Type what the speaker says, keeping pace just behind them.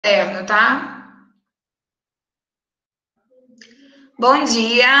Caderno, tá? Bom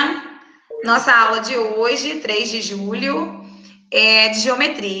dia! Nossa aula de hoje, 3 de julho, é de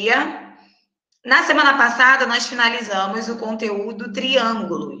geometria. Na semana passada, nós finalizamos o conteúdo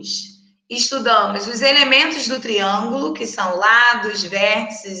triângulos. Estudamos os elementos do triângulo, que são lados,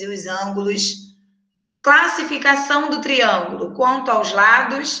 vértices e os ângulos. Classificação do triângulo quanto aos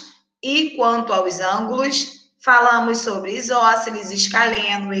lados e quanto aos ângulos. Falamos sobre isósceles,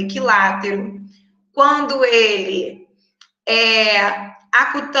 escaleno, equilátero. Quando ele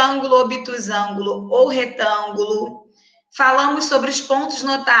acutângulo, obtusângulo ou retângulo. Falamos sobre os pontos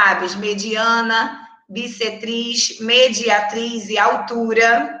notáveis, mediana, bissetriz, mediatriz e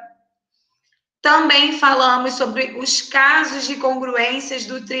altura. Também falamos sobre os casos de congruências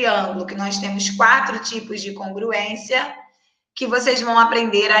do triângulo, que nós temos 4 tipos de congruência que vocês vão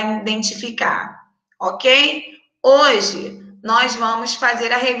aprender a identificar, ok? Hoje nós vamos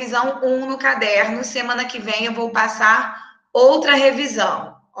fazer a revisão 1 no caderno. Semana que vem eu vou passar outra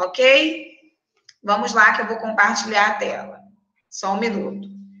revisão, ok? Vamos lá que eu vou compartilhar a tela. Só um minuto.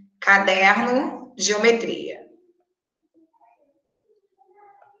 Caderno, geometria.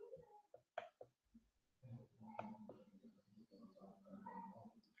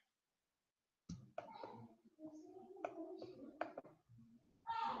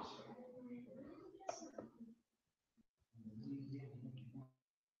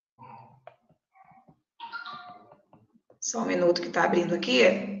 Só um minuto que está abrindo aqui.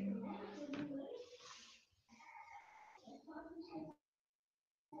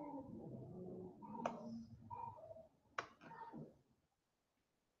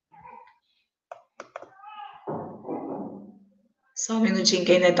 Só um minutinho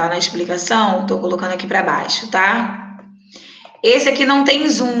que ainda está na explicação. Estou colocando aqui para baixo, tá? Esse aqui não tem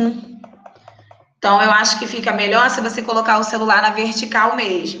zoom. Então, eu acho que fica melhor se você colocar o celular na vertical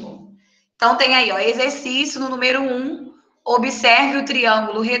mesmo. Então, tem aí, ó, exercício no número 1. Observe o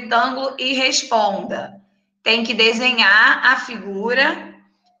triângulo retângulo e responda. Tem que desenhar a figura,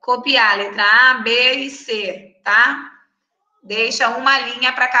 copiar a letra A, B e C, tá? Deixa uma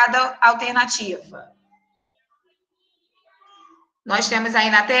linha para cada alternativa. Nós temos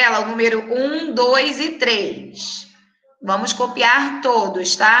aí na tela o número 1, 2 e 3. Vamos copiar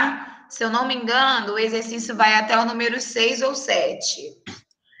todos, tá? Se eu não me engano, o exercício vai até o número 6 ou 7.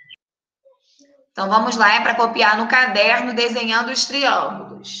 Então, vamos lá, é para copiar no caderno, desenhando os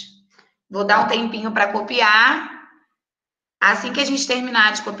triângulos. Vou dar um tempinho para copiar. Assim que a gente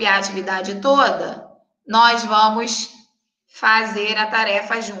terminar de copiar a atividade toda, nós vamos fazer a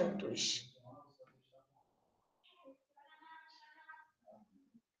tarefa juntos.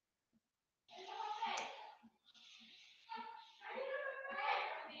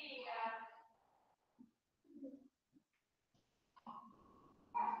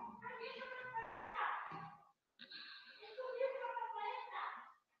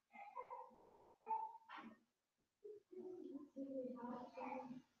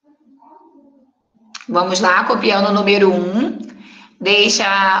 Vamos lá, copiando o número 1.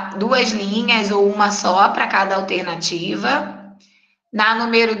 Deixa 2 linhas ou uma só para cada alternativa. Na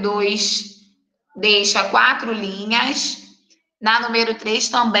número 2, deixa 4 linhas. Na número 3,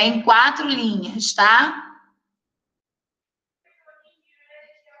 também 4 linhas, tá?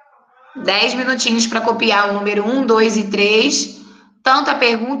 10 minutinhos para copiar o número 1, 2 e 3. Tanto a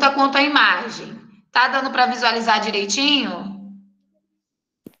pergunta quanto a imagem. Tá dando para visualizar direitinho?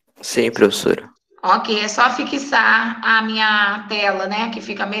 Sim, professora. Ok, é só fixar a minha tela, né? Que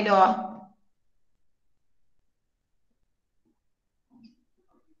fica melhor.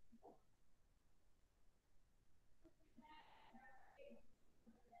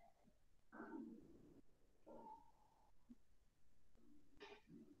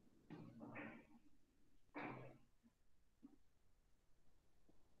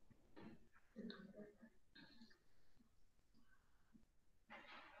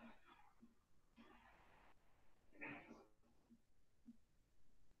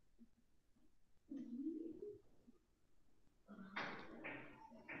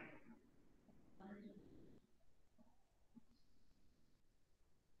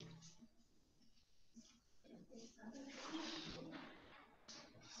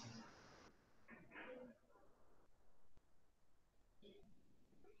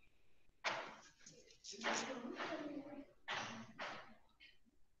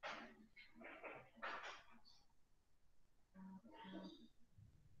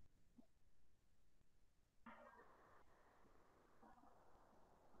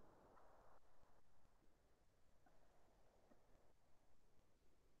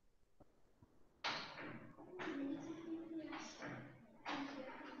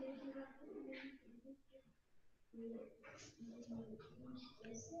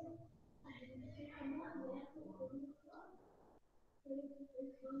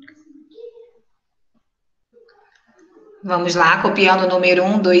 Vamos lá, copiando o número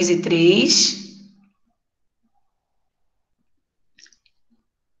 1, 2 e 3.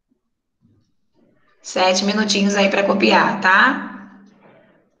 Sete minutinhos aí para copiar, tá?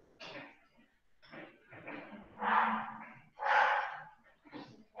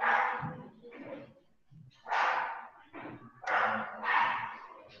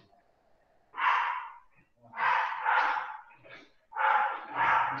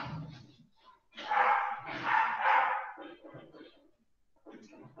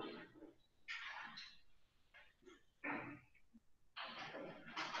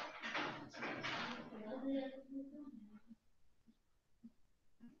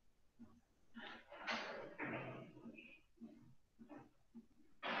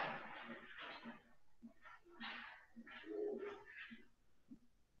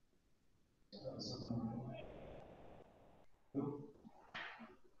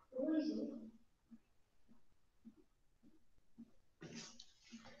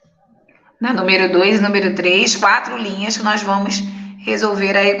 Na número 2 e número 3, 4 linhas que nós vamos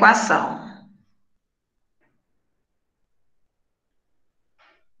resolver a equação.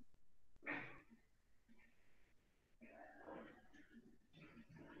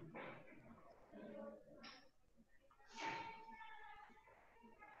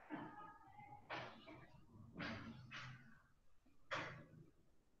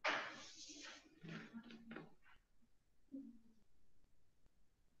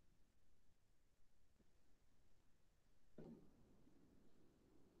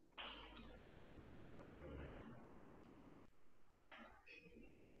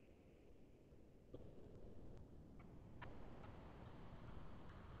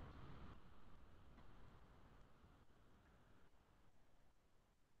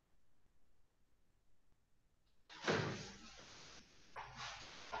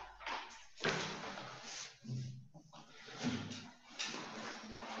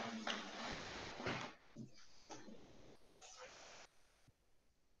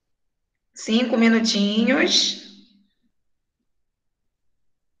 Cinco minutinhos.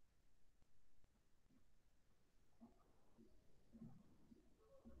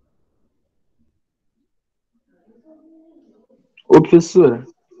 Ô, professora,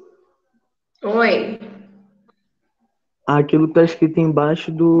 Oi. aquilo tá escrito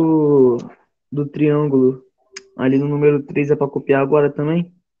embaixo do triângulo. Ali no número 3 é para copiar agora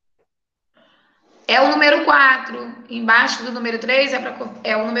também? É o número 4. Embaixo do número 3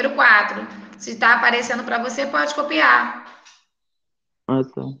 é o número 4. Se está aparecendo para você, pode copiar. Ah,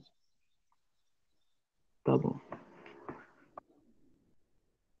 tá. Tá bom.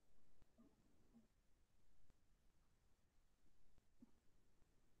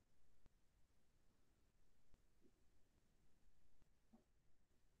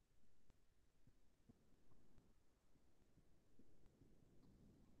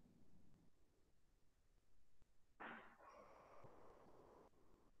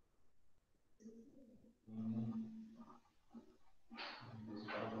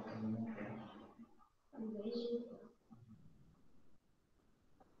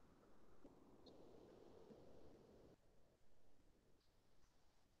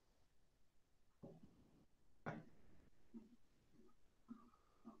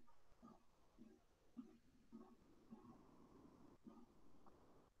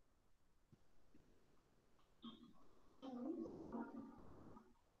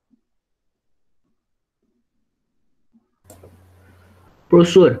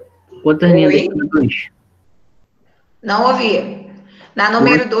 Professor, quantas linhas Oi. tem na 2? Não ouvi. Na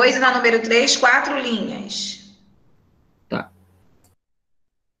número 2 e na número 3, 4 linhas. Tá.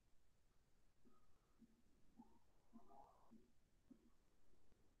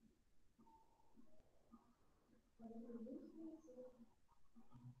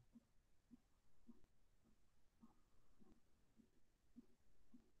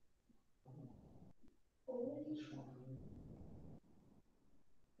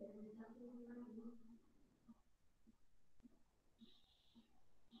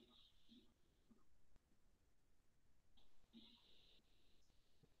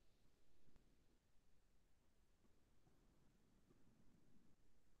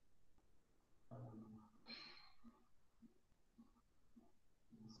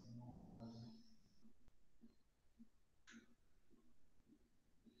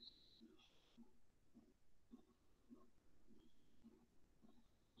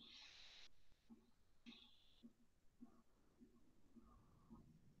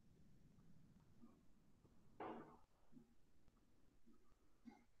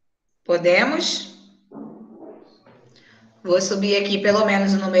 Podemos? Vou subir aqui pelo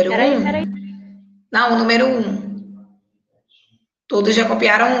menos o número 1. Não, o número 1. Todos já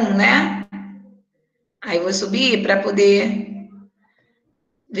copiaram 1, né? Aí vou subir para poder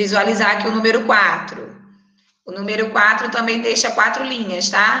visualizar aqui o número 4. O número 4 também deixa 4 linhas,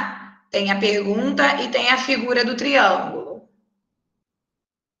 tá? Tem a pergunta e tem a figura do triângulo.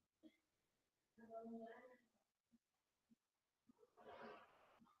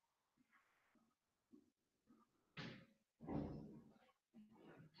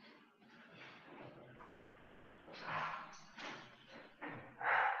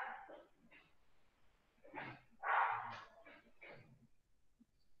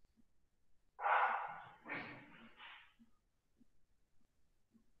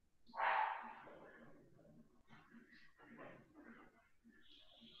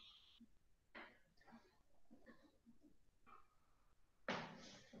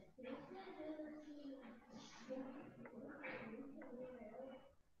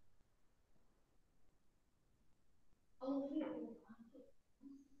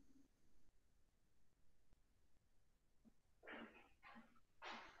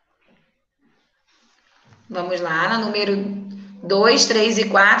 Vamos lá, no número 2, 3 e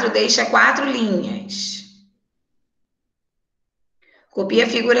 4, deixa 4 linhas. Copia a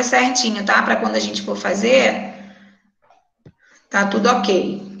figura certinho, tá? Para quando a gente for fazer, tá tudo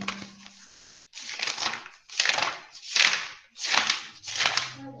ok.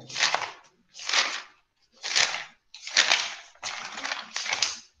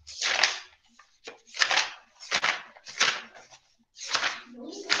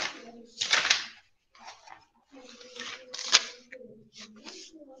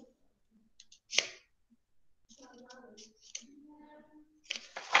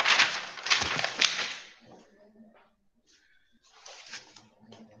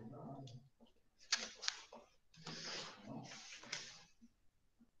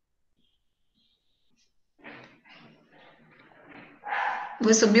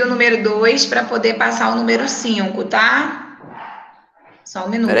 Vou subir o número 2 para poder passar o número 5, tá? Só um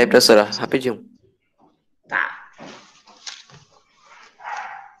minuto. Peraí, professora, rapidinho. Tá.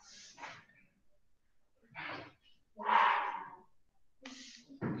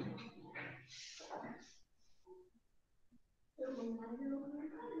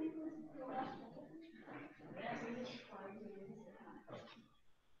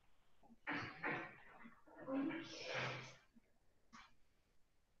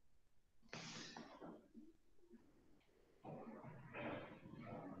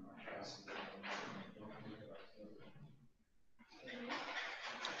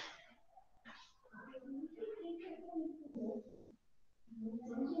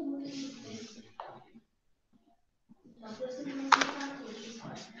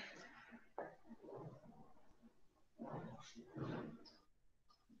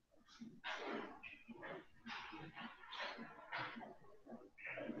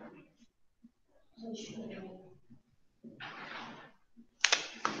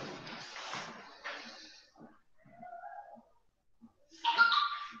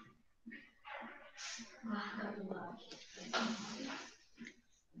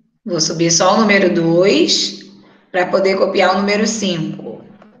 Vou subir só o número 2 para poder copiar o número 5.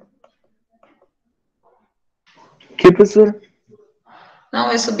 Que, professora?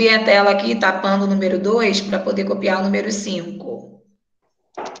 Não, eu subi a tela aqui tapando o número 2 para poder copiar o número 5.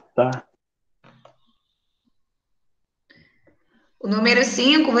 Tá. O número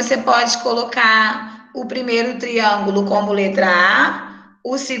 5, você pode colocar o primeiro triângulo como letra A,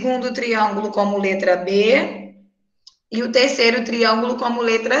 o segundo triângulo como letra B e o terceiro triângulo como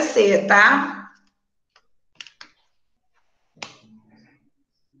letra C, tá?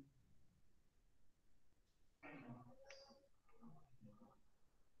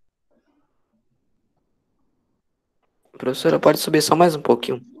 Professora, pode subir só mais um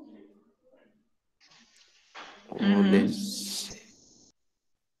pouquinho? Vou Uhum. descer.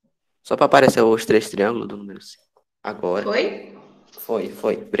 Só para aparecer os 3 triângulos do número 5. Agora. Foi?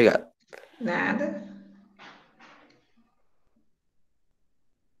 Foi. Obrigado. Nada.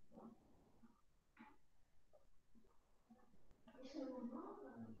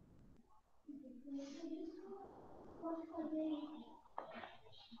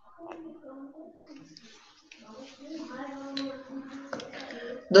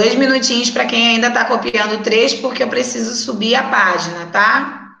 Dois minutinhos para quem ainda está copiando o trecho, porque eu preciso subir a página,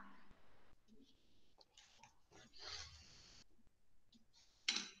 tá?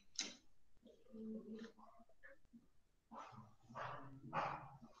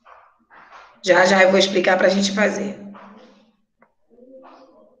 Já eu vou explicar para a gente fazer.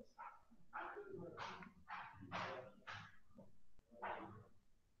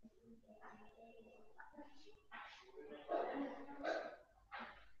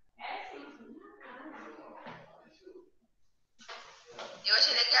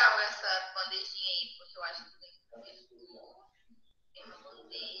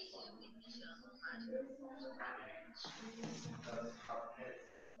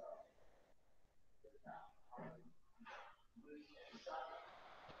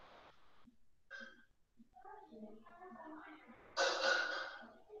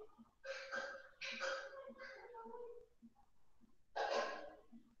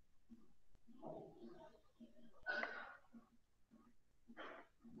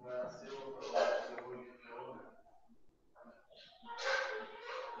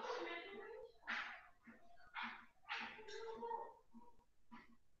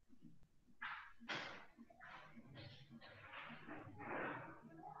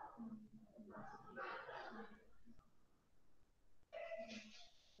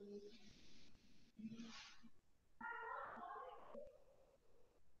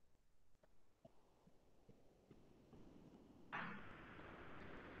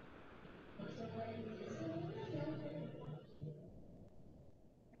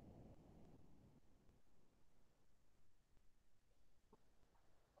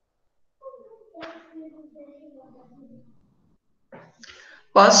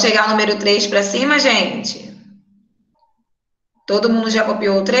 Posso chegar ao número 3 para cima, gente? Todo mundo já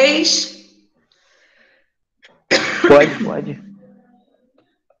copiou o 3? Pode.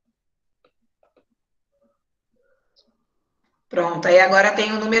 Pronto, aí agora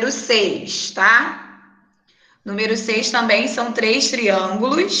tem o número 6, tá? Número 6 também são 3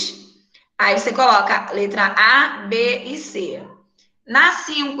 triângulos. Aí você coloca a letra A, B e C. Na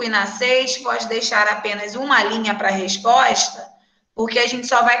 5 e na 6, pode deixar apenas uma linha para a resposta, porque a gente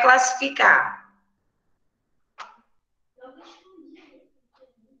só vai classificar.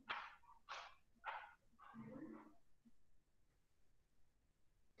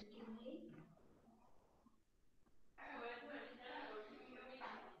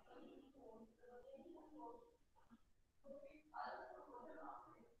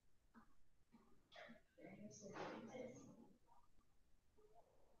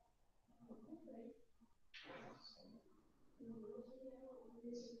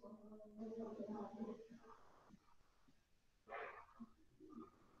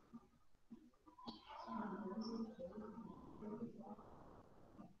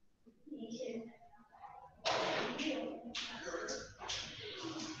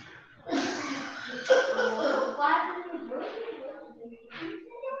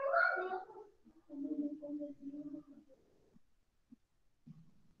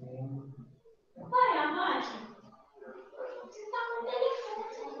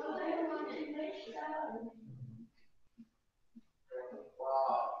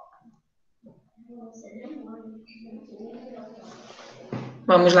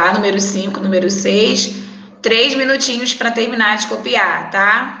 Vamos lá, número 5, número 6. 3 minutinhos para terminar de copiar,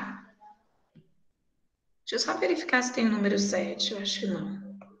 tá? Deixa eu só verificar se tem o número 7. Eu acho que não.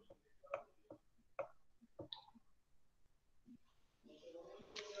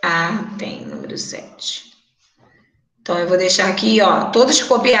 Ah, tem número 7. Então, eu vou deixar aqui, ó. Todos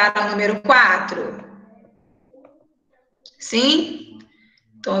copiaram o número 4? Sim?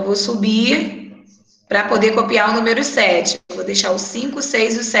 Então, eu vou subir para poder copiar o número 7. Eu vou deixar o 5, o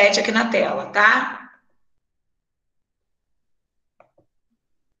 6 e o 7 aqui na tela, tá?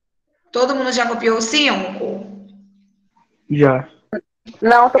 Todo mundo já copiou o 5? Já.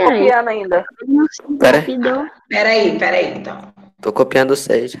 Não, tô Peraí. copiando ainda. Pera. Rapidão. Peraí, então. Tô copiando o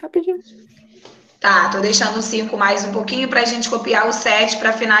 6. Rapidinho. Tá, tô deixando o 5 mais um pouquinho para a gente copiar o 7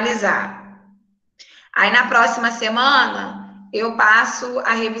 para finalizar. Aí, na próxima semana, eu passo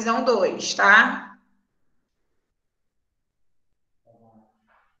a revisão 2, tá?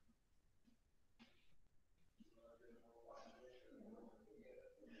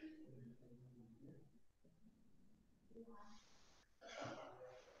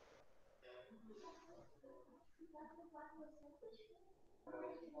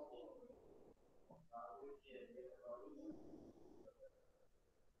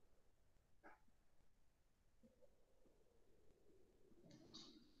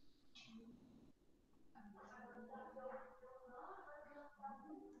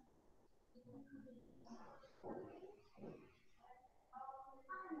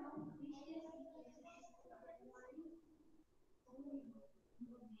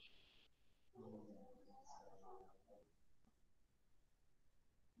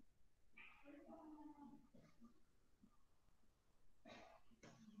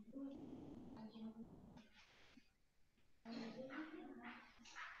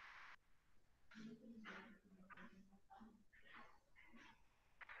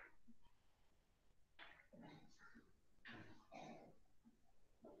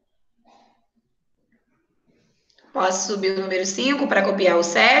 Posso subir o número 5 para copiar o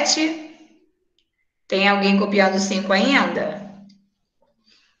 7? Tem alguém copiando o 5 ainda?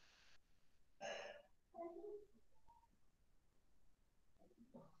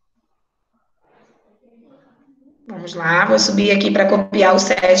 Vamos lá, vou subir aqui para copiar o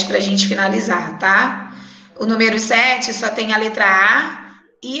 7 para a gente finalizar, tá? O número 7 só tem a letra A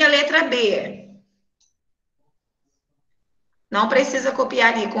e a letra B. Não precisa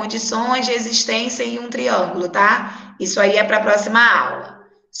copiar ali condições de existência em um triângulo, tá? Isso aí é para a próxima aula.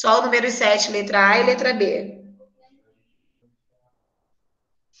 Só o número 7, letra A e letra B.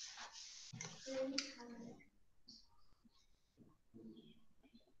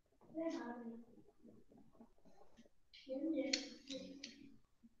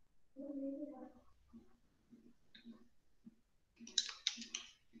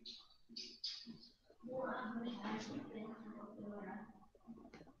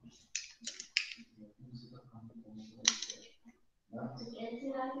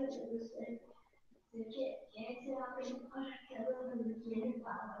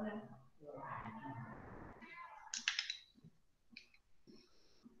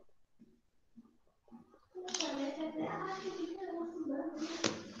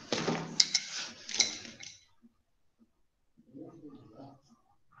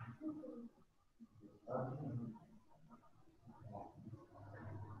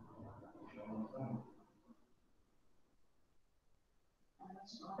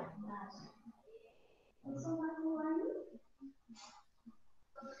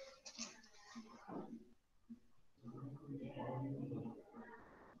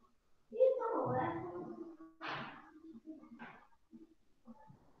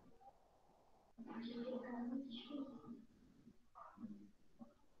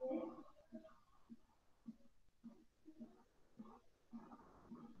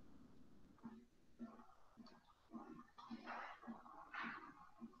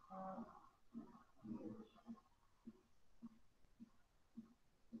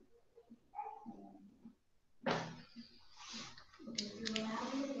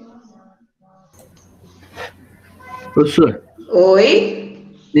 Professor, Oi?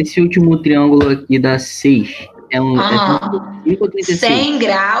 nesse último triângulo aqui dá 6. É 35 ou 36? 100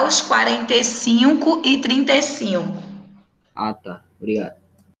 graus, 45 e 35. Ah, tá. Obrigado.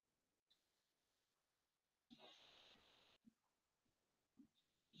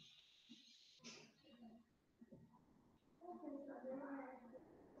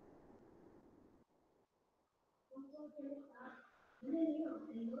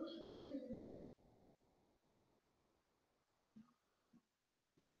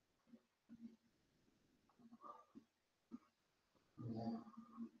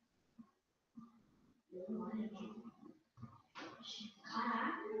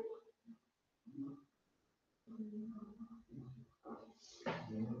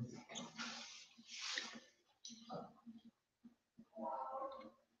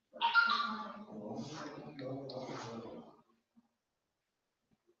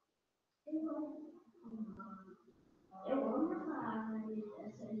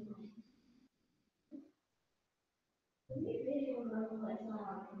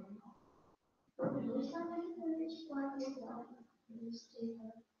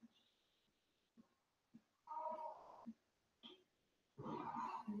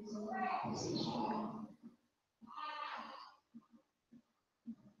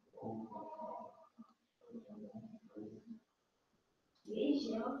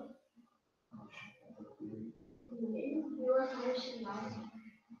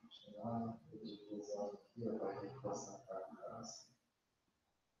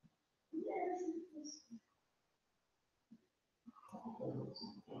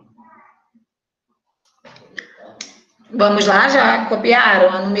 Vamos lá, já copiaram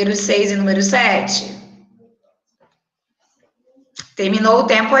a número 6 e número 7? Terminou o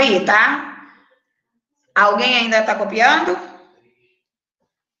tempo aí, tá? Alguém ainda está copiando?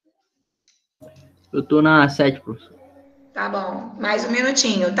 Eu tô na 7, professor. Tá bom, mais um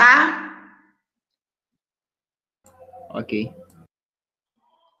minutinho, tá? Ok.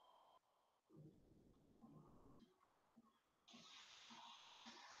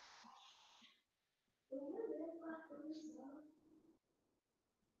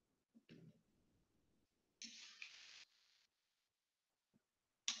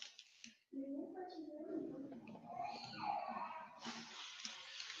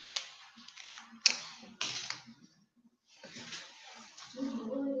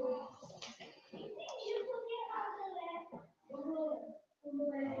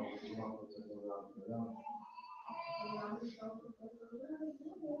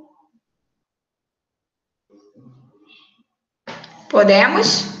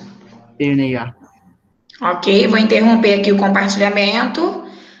 Podemos? Terminei já. Ok, vou interromper aqui o compartilhamento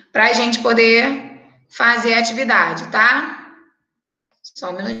para a gente poder fazer a atividade, tá?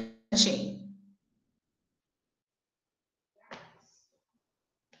 Só um minutinho.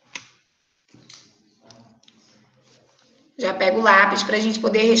 Já pego o lápis para a gente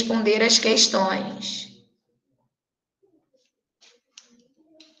poder responder as questões.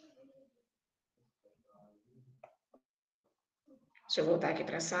 Deixa eu voltar aqui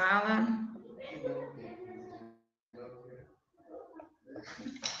para a sala.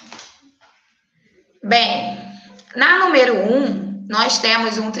 Bem, na número 1, nós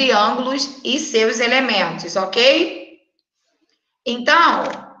temos um triângulo e seus elementos, ok? Então,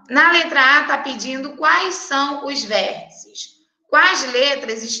 na letra A está pedindo quais são os vértices. Quais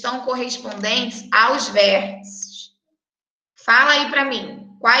letras estão correspondentes aos vértices? Fala aí para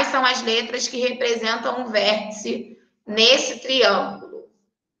mim. Quais são as letras que representam o vértice nesse triângulo?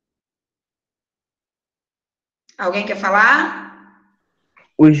 Alguém quer falar?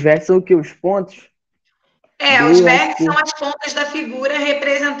 Os vértices são o quê? Os pontos? Os B, S, vértices T. são as pontas da figura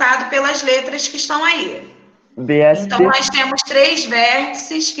representado pelas letras que estão aí. Então, BST? nós temos 3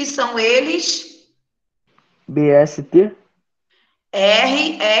 vértices, que são eles... BST?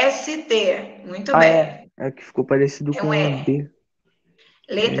 R, S, T. Muito É. bem. É que ficou parecido É um com R. B.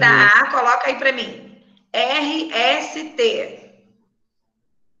 Letra RS. A, coloca aí para mim. R, S, T.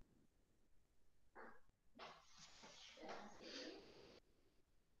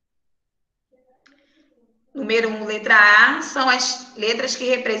 Número 1, letra A, são as letras que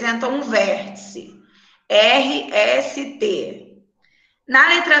representam um vértice. R, S, T. Na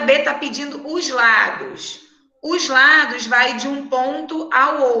letra B, está pedindo os lados. Os lados vai de um ponto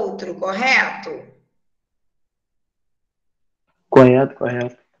ao outro, correto? Correto,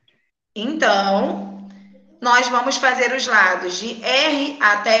 correto. Então, nós vamos fazer os lados de R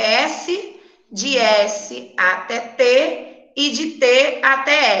até S, de S até T e de T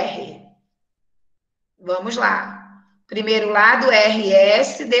até R. Vamos lá. Primeiro lado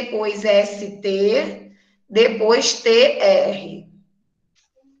RS, depois ST, depois TR.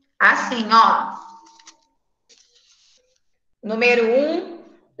 Assim, ó. Número 1,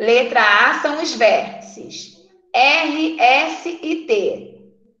 letra A são os vértices. R, S e T.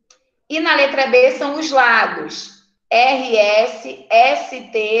 E na letra B são os lados. R, S, S,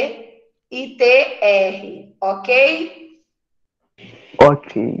 T e TR. Ok?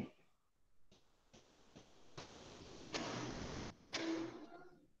 Ok.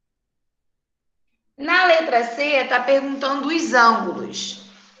 Na letra C, está perguntando os ângulos.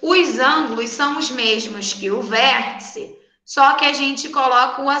 Os ângulos são os mesmos que o vértice, só que a gente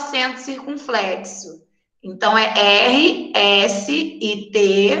coloca o acento circunflexo. Então, é R, S e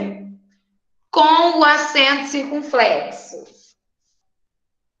T com o acento circunflexo.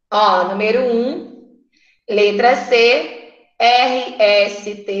 Ó, número 1, letra C, R,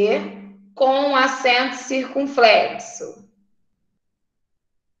 S, T com acento circunflexo.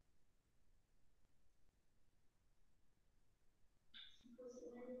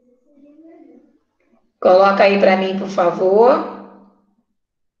 Coloca aí para mim, por favor.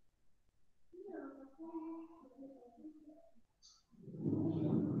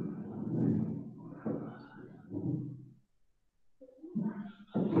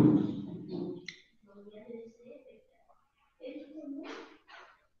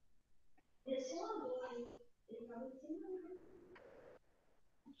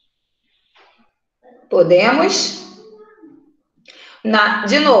 Podemos?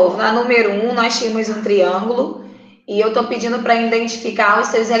 De novo, na número 1, nós tínhamos um triângulo e eu estou pedindo para identificar os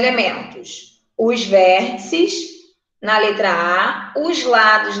seus elementos. Os vértices na letra A, os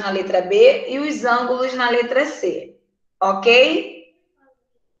lados na letra B e os ângulos na letra C. Ok?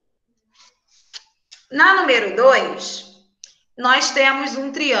 Na número 2, nós temos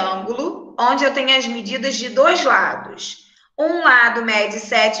um triângulo onde eu tenho as medidas de dois lados. Um lado mede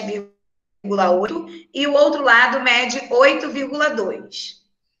 7,8 e o outro lado mede 8,2.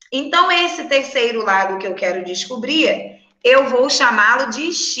 Então, esse terceiro lado que eu quero descobrir, eu vou chamá-lo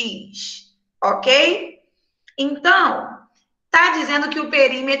de X, ok? Então, está dizendo que o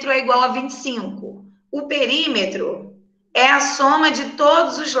perímetro é igual a 25. O perímetro é a soma de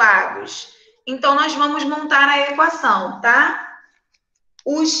todos os lados. Então, nós vamos montar a equação, tá?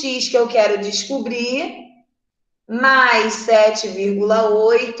 O X que eu quero descobrir, mais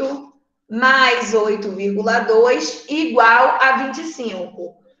 7,8 mais 8,2 igual a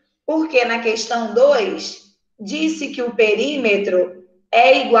 25. Porque na questão 2, disse que o perímetro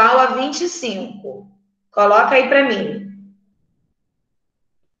é igual a 25. Coloca aí para mim.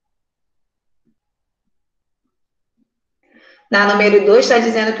 Na número 2, está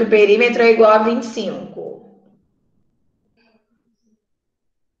dizendo que o perímetro é igual a 25.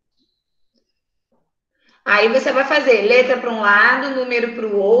 Aí você vai fazer letra para um lado, número para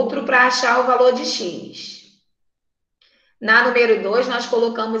o outro, para achar o valor de X. Na número 2, nós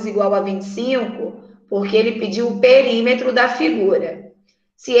colocamos igual a 25, porque ele pediu o perímetro da figura.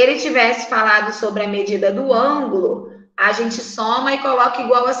 Se ele tivesse falado sobre a medida do ângulo, a gente soma e coloca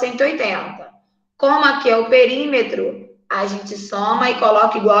igual a 180. Como aqui é o perímetro, a gente soma e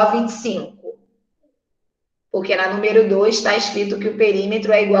coloca igual a 25. Porque na número 2 está escrito que o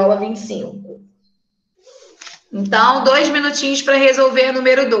perímetro é igual a 25. Então, 2 minutinhos para resolver a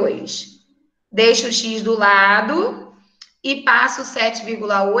número 2. Deixa o X do lado e passa o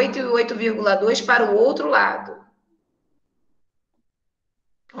 7,8 e o 8,2 para o outro lado.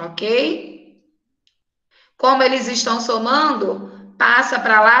 Ok? Como eles estão somando, passa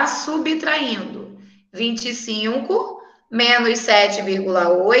para lá subtraindo. 25 menos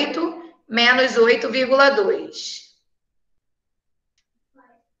 7,8 menos 8,2.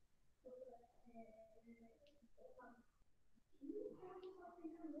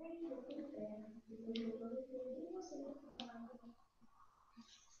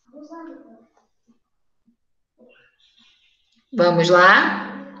 Vamos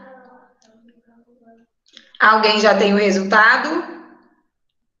lá? Alguém já tem o resultado?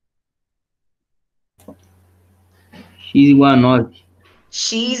 X igual a 9.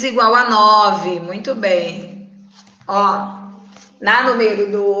 X igual a 9. Muito bem. Ó, na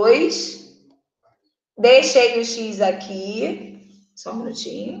número 2, deixei o X aqui. Só um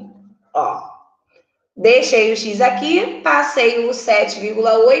minutinho. Ó, deixei o X aqui, passei o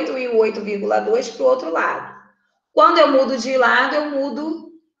 7,8 e o 8,2 para o outro lado. Quando eu mudo de lado, eu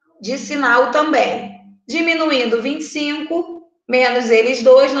mudo de sinal também. Diminuindo 25, menos eles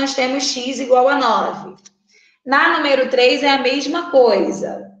dois, nós temos X igual a 9. Na número 3 é a mesma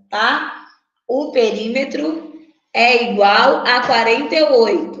coisa, tá? O perímetro é igual a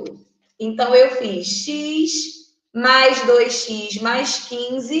 48. Então, eu fiz X mais 2X mais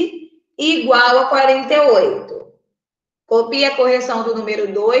 15 igual a 48. Copie a correção do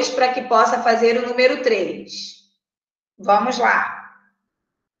número 2 para que possa fazer o número 3. Vamos lá.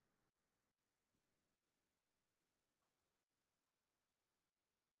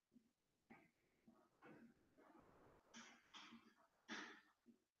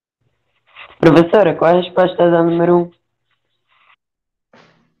 Professora, qual a resposta da número 1?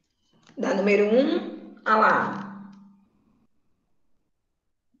 Da número 1, olha lá.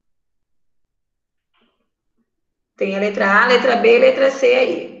 Tem a letra A, letra B e letra C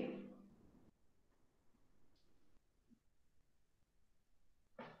aí.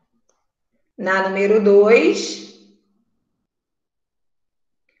 Na número 2,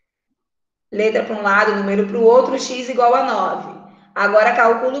 letra para um lado, número para o outro, x igual a 9. Agora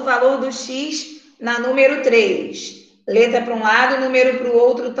calcula o valor do x na número 3. Letra para um lado, número para o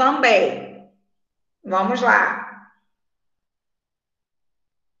outro também. Vamos lá.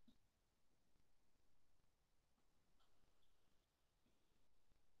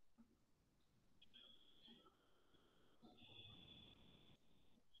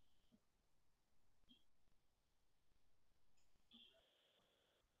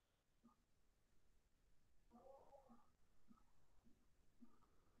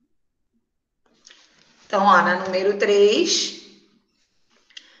 Então, ó, na número 3,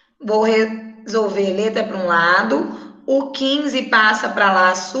 vou resolver letra para um lado, o 15 passa para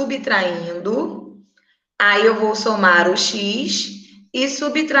lá subtraindo, aí eu vou somar o x e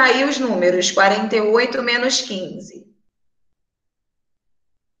subtrair os números, 48 menos 15.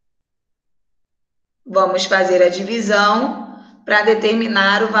 Vamos fazer a divisão para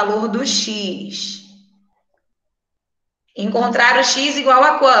determinar o valor do x. Encontrar o x igual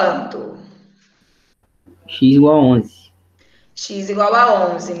a quanto? X igual a 11. X igual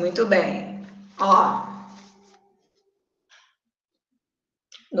a 11, muito bem. Ó,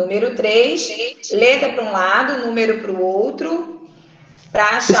 número 3, letra para um lado, número para o outro,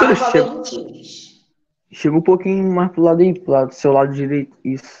 para achar o valor do x. Chega um pouquinho mais pro lado aí, pro lado do seu lado direito.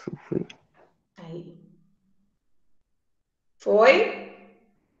 Isso, foi. Aí. Foi?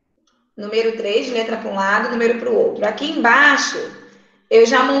 Número 3, letra para um lado, número para o outro. Aqui embaixo, eu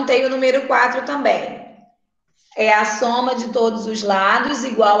já montei o número 4 também. É a soma de todos os lados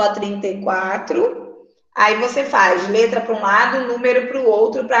igual a 34. Aí você faz letra para um lado, número para o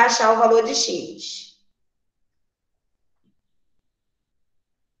outro para achar o valor de x.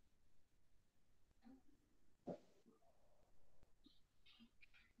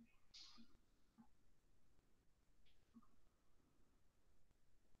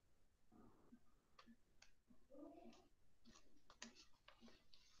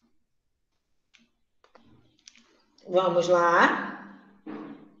 Vamos lá.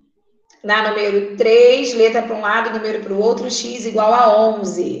 Na número 3, letra para um lado, número para o outro, x igual a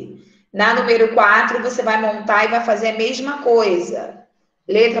 11. Na número 4, você vai montar e vai fazer a mesma coisa.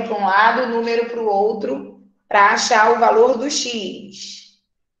 Letra para um lado, número para o outro, para achar o valor do x.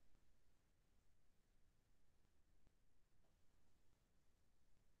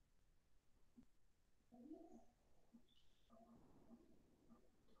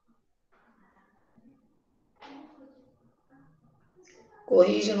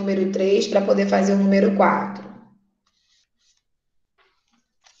 Corrige o número 3 para poder fazer o número 4.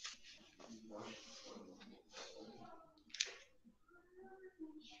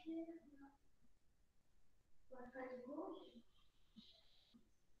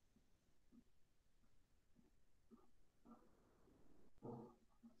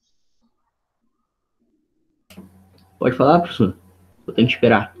 Pode falar, professor? Eu tenho que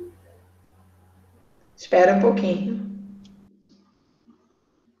esperar. Espera um pouquinho.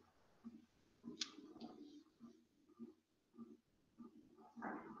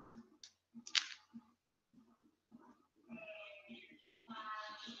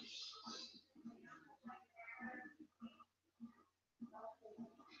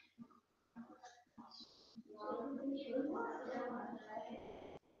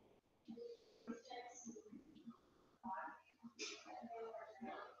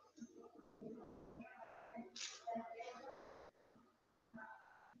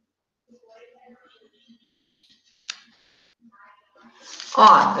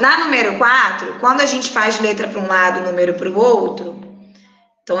 Ó, na número 4, quando a gente faz letra para um lado, número para o outro,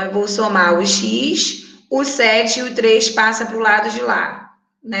 então eu vou somar o x, o 7 e o 3 passa para o lado de lá,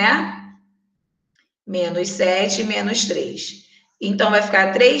 né? Menos 7 menos 3. Então vai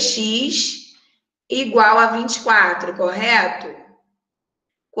ficar 3x igual a 24, correto?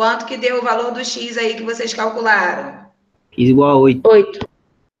 Quanto que deu o valor do x aí que vocês calcularam? X igual a 8. 8.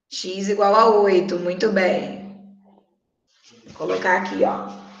 X igual a 8, muito bem. Vou colocar aqui, ó.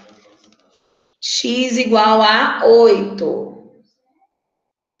 X igual a 8.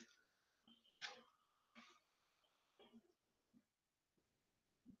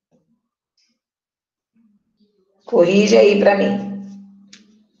 Corrige aí para mim.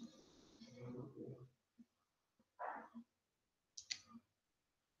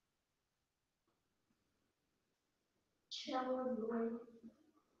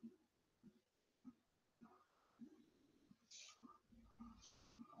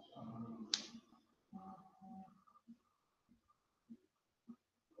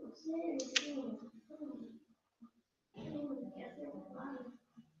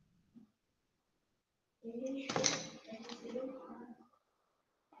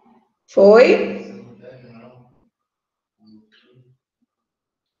 Foi?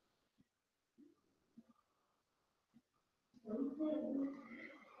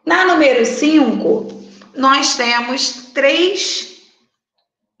 Na número 5, nós temos 3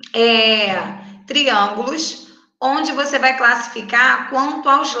 triângulos, onde você vai classificar quanto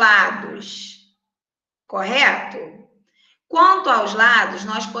aos lados, correto? Quanto aos lados,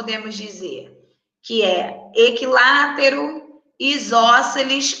 nós podemos dizer que é equilátero,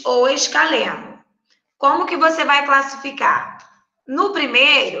 isósceles ou escaleno. Como que você vai classificar? No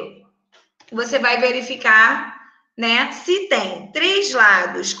primeiro, você vai verificar, né, se tem 3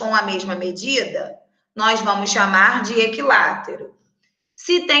 lados com a mesma medida, nós vamos chamar de equilátero.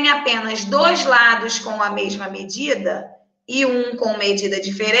 Se tem apenas 2 lados com a mesma medida e um com medida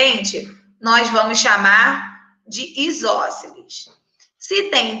diferente, nós vamos chamar de isósceles.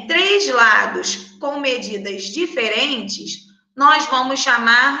 Se tem 3 lados com medidas diferentes, nós vamos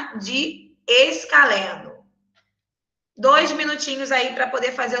chamar de escaleno. 2 minutinhos aí para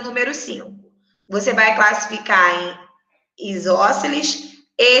poder fazer o número 5. Você vai classificar em isósceles,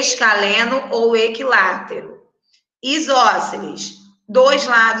 escaleno ou equilátero. Isósceles, 2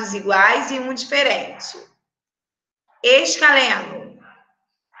 lados iguais e um diferente. Escaleno,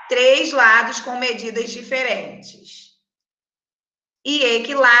 3 lados com medidas diferentes. E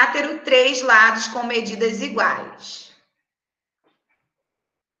equilátero, 3 lados com medidas iguais.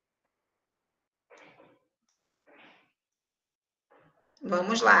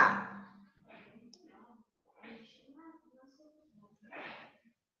 Vamos lá.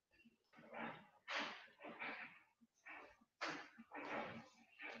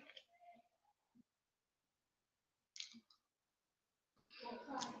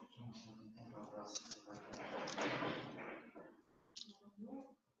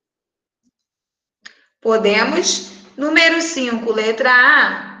 Podemos. Número 5, letra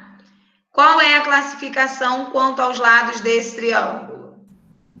A. Qual é a classificação quanto aos lados desse triângulo?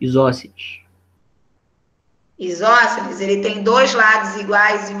 Isósceles. Isósceles, ele tem 2 lados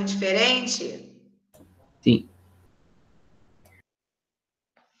iguais e um diferente? Sim.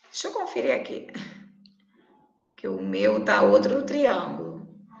 Deixa eu conferir aqui. Que o meu tá outro triângulo.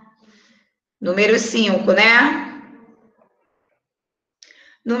 Número 5, né?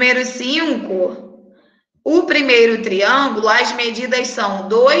 Número 5, o primeiro triângulo, as medidas são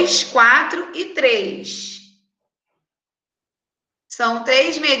 2, 4 e 3. São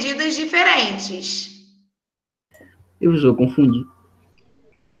 3 medidas diferentes. Eu confundi.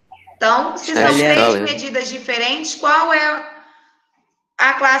 Então, se são 3 medidas diferentes, qual é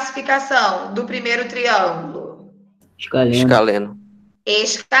a classificação do primeiro triângulo? Escaleno.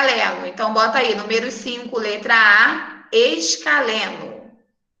 Escaleno. Então, bota aí, número 5, letra A, escaleno.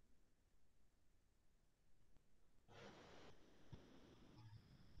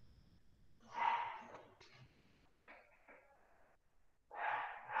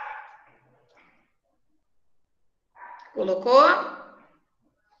 Colocou?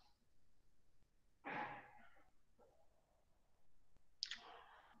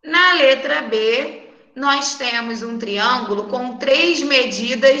 Na letra B, nós temos um triângulo com 3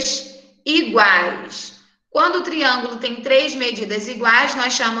 medidas iguais. Quando o triângulo tem 3 medidas iguais,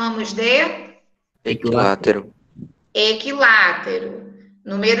 nós chamamos de Equilátero. equilátero.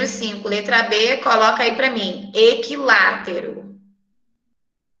 Número 5, letra B, coloca aí para mim. Equilátero.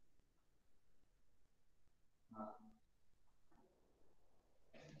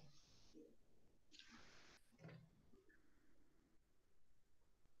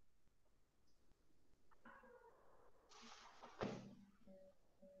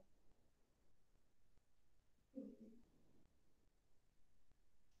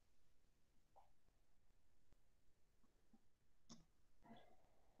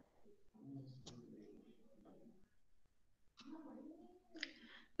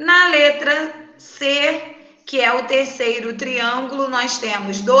 Na letra C, que é o terceiro triângulo, nós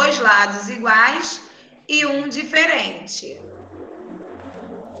temos 2 lados iguais e um diferente.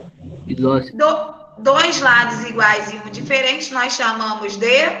 Isósceles. Dois lados iguais e um diferente, nós chamamos de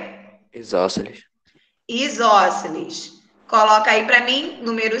Isósceles. isósceles. Coloca aí para mim,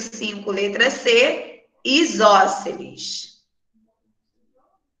 número 5, letra C, isósceles.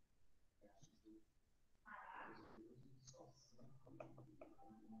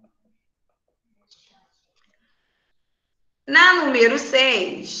 Na número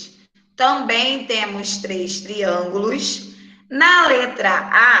 6, também temos 3 triângulos. Na letra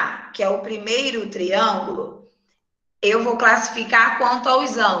A, que é o primeiro triângulo, eu vou classificar quanto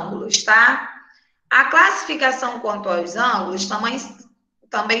aos ângulos, tá? A classificação quanto aos ângulos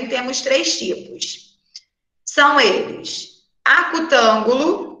também temos 3 tipos. São eles: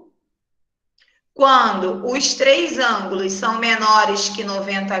 acutângulo, quando os 3 ângulos são menores que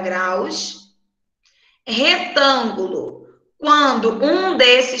 90 graus. Retângulo, quando um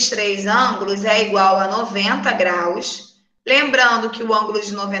desses 3 ângulos é igual a 90 graus. Lembrando que o ângulo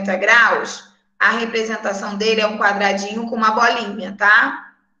de 90 graus, a representação dele é um quadradinho com uma bolinha,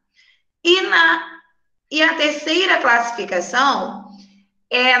 tá? E a terceira classificação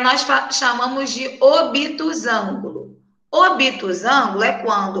nós chamamos de obtusângulo. Obtusângulo é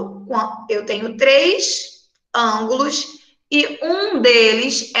quando eu tenho 3 ângulos e um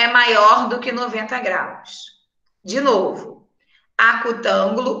deles é maior do que 90 graus. De novo,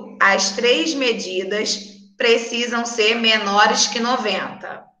 acutângulo, as 3 medidas precisam ser menores que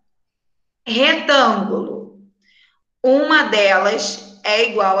 90. Retângulo, uma delas é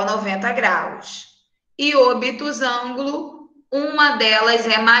igual a 90 graus. E obtusângulo, uma delas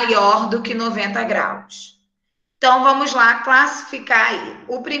é maior do que 90 graus. Então, vamos lá classificar aí.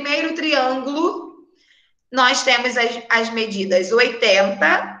 O primeiro triângulo, nós temos as medidas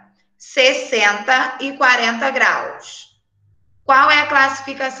 80, 60 e 40 graus. Qual é a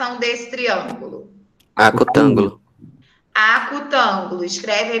classificação desse triângulo? Acutângulo. Acutângulo.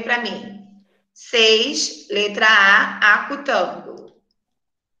 Escreve aí para mim. 6, letra A, acutângulo.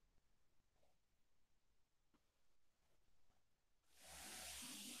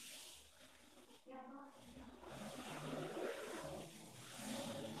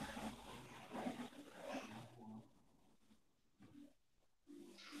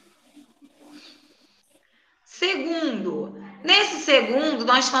 Segundo, nesse segundo,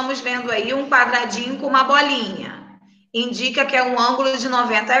 nós estamos vendo aí um quadradinho com uma bolinha. Indica que é um ângulo de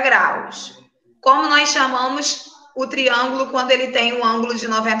 90 graus. Como nós chamamos o triângulo quando ele tem um ângulo de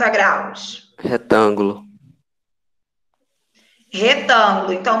 90 graus? Retângulo.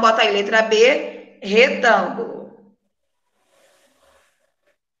 Retângulo. Então, bota aí letra B, retângulo.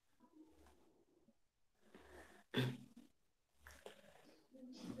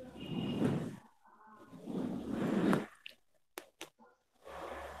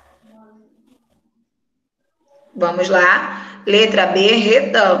 Vamos lá. Letra B,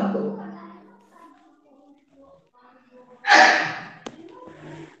 retângulo.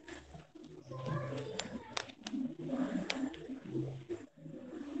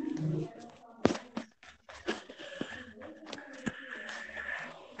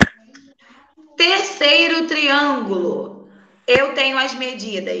 Terceiro triângulo. Eu tenho as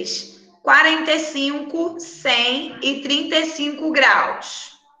medidas 45, 100 e 35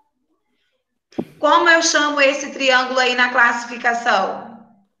 graus. Como eu chamo esse triângulo aí na classificação?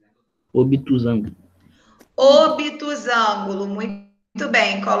 Obtusângulo. Obtusângulo. Muito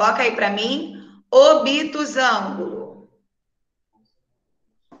bem. Coloca aí para mim. Obtusângulo.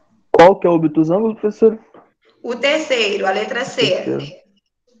 Qual que é o obtusângulo, professor? O terceiro, a letra C. Terceiro.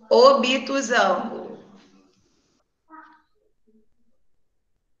 Obtusângulo.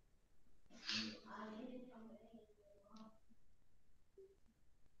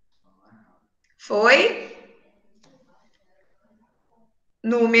 Foi?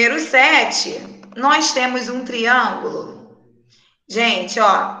 Número 7, nós temos um triângulo. Gente,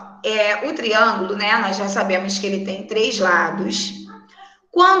 ó, o triângulo, né? Nós já sabemos que ele tem 3 lados.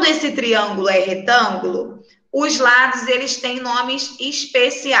 Quando esse triângulo é retângulo, os lados eles têm nomes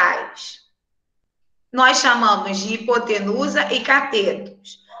especiais. Nós chamamos de hipotenusa e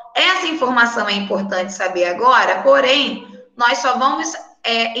catetos. Essa informação é importante saber agora, porém, nós só vamos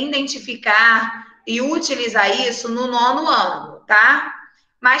identificar e utilizar isso no 9º ano, tá?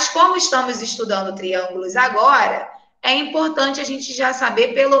 Mas como estamos estudando triângulos agora, é importante a gente já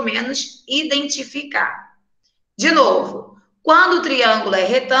saber, pelo menos, identificar. De novo, quando o triângulo é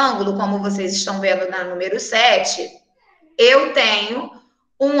retângulo, como vocês estão vendo na número 7, eu tenho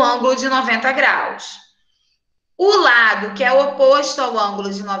um ângulo de 90 graus. O lado que é oposto ao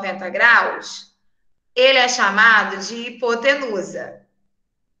ângulo de 90 graus, ele é chamado de hipotenusa.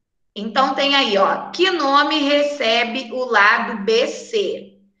 Então, tem aí, ó, que nome recebe o lado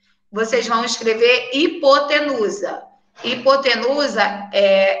BC? vocês vão escrever hipotenusa. Hipotenusa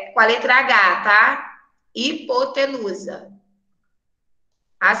é com a letra H, tá? Hipotenusa.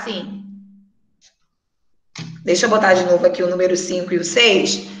 Assim. Deixa eu botar de novo aqui o número 5 e o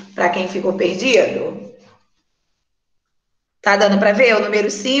 6, para quem ficou perdido. Tá dando para ver o número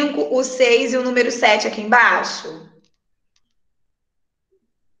 5, o 6 e o número 7 aqui embaixo?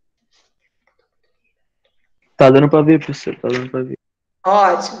 Tá dando pra ver, professor, tá dando pra ver.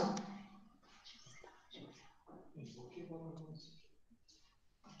 Ótimo.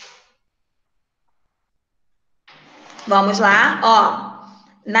 Vamos lá, ó.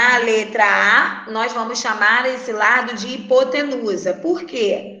 Na letra A, nós vamos chamar esse lado de hipotenusa. Por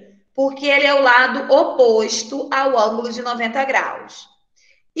quê? Porque ele é o lado oposto ao ângulo de 90 graus.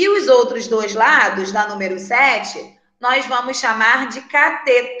 E os outros dois lados, da número 7, nós vamos chamar de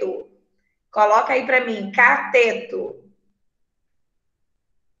cateto. Coloca aí para mim, cateto.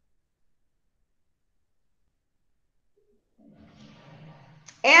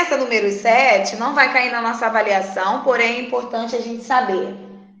 Essa número 7 não vai cair na nossa avaliação, porém é importante a gente saber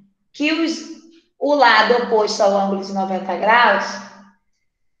que o lado oposto ao ângulo de 90 graus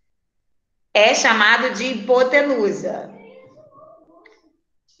é chamado de hipotenusa.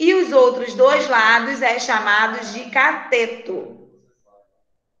 E os outros dois lados é chamados de cateto.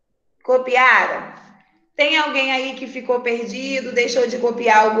 Copiaram? Tem alguém aí que ficou perdido, deixou de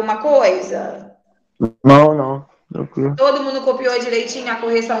copiar alguma coisa? Não. Tranquilo. Todo mundo copiou direitinho a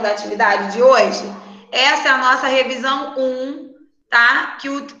correção da atividade de hoje? Essa é a nossa revisão 1, tá? Que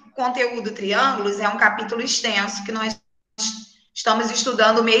o conteúdo triângulos é um capítulo extenso que nós estamos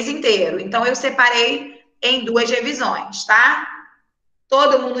estudando o mês inteiro. Então, eu separei em 2 revisões, tá?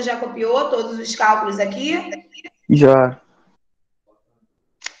 Todo mundo já copiou todos os cálculos aqui? Já.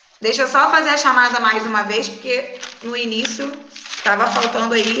 Deixa eu só fazer a chamada mais uma vez, porque no início estava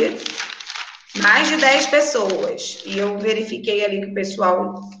faltando aí mais de 10 pessoas. E eu verifiquei ali que o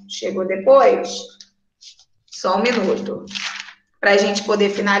pessoal chegou depois. Só um minuto. Para a gente poder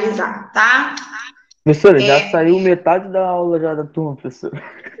finalizar, tá? Professora, já saiu metade da aula já da turma, professor.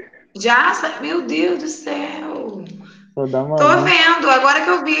 Já? Meu Deus do céu. Só dá uma Tô luz. vendo, agora que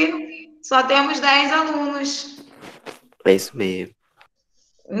eu vi. Só temos 10 alunos. É isso mesmo.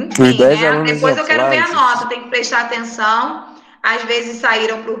 Enfim, Os 10 né? alunos Depois eu quero ver a entrados. nota, tem que prestar atenção. Às vezes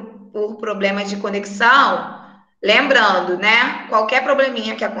saíram por problemas de conexão. Lembrando, né? Qualquer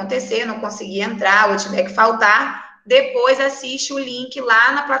probleminha que acontecer, não conseguir entrar ou tiver que faltar, depois assiste o link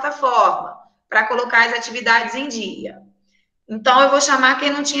lá na plataforma para colocar as atividades em dia. Então, eu vou chamar quem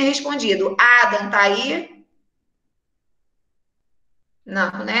não tinha respondido. Adam, tá aí?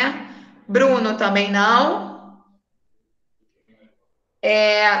 Não, né? Bruno também não.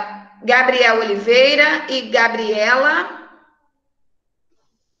 Gabriel Oliveira e Gabriela.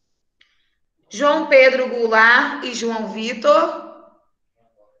 João Pedro Goulart e João Vitor.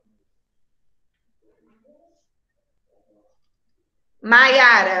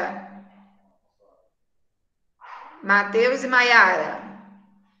 Maiara. Matheus e Maiara.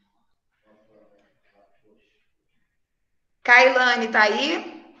 Kailane tá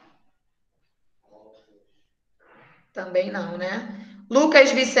aí? Também não, né?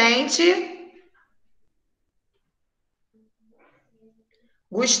 Lucas Vicente.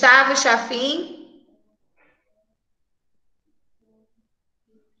 Gustavo Chafim.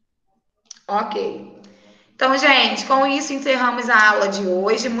 Ok. Então, gente, com isso encerramos a aula de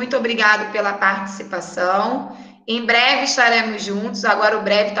hoje. Muito obrigado pela participação. Em breve estaremos juntos. Agora o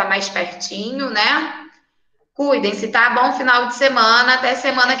breve está mais pertinho, né? Cuidem-se, tá? Bom final de semana. Até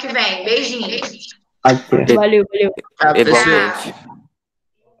semana que vem. Beijinhos. Até. Valeu. Igualmente. Tchau.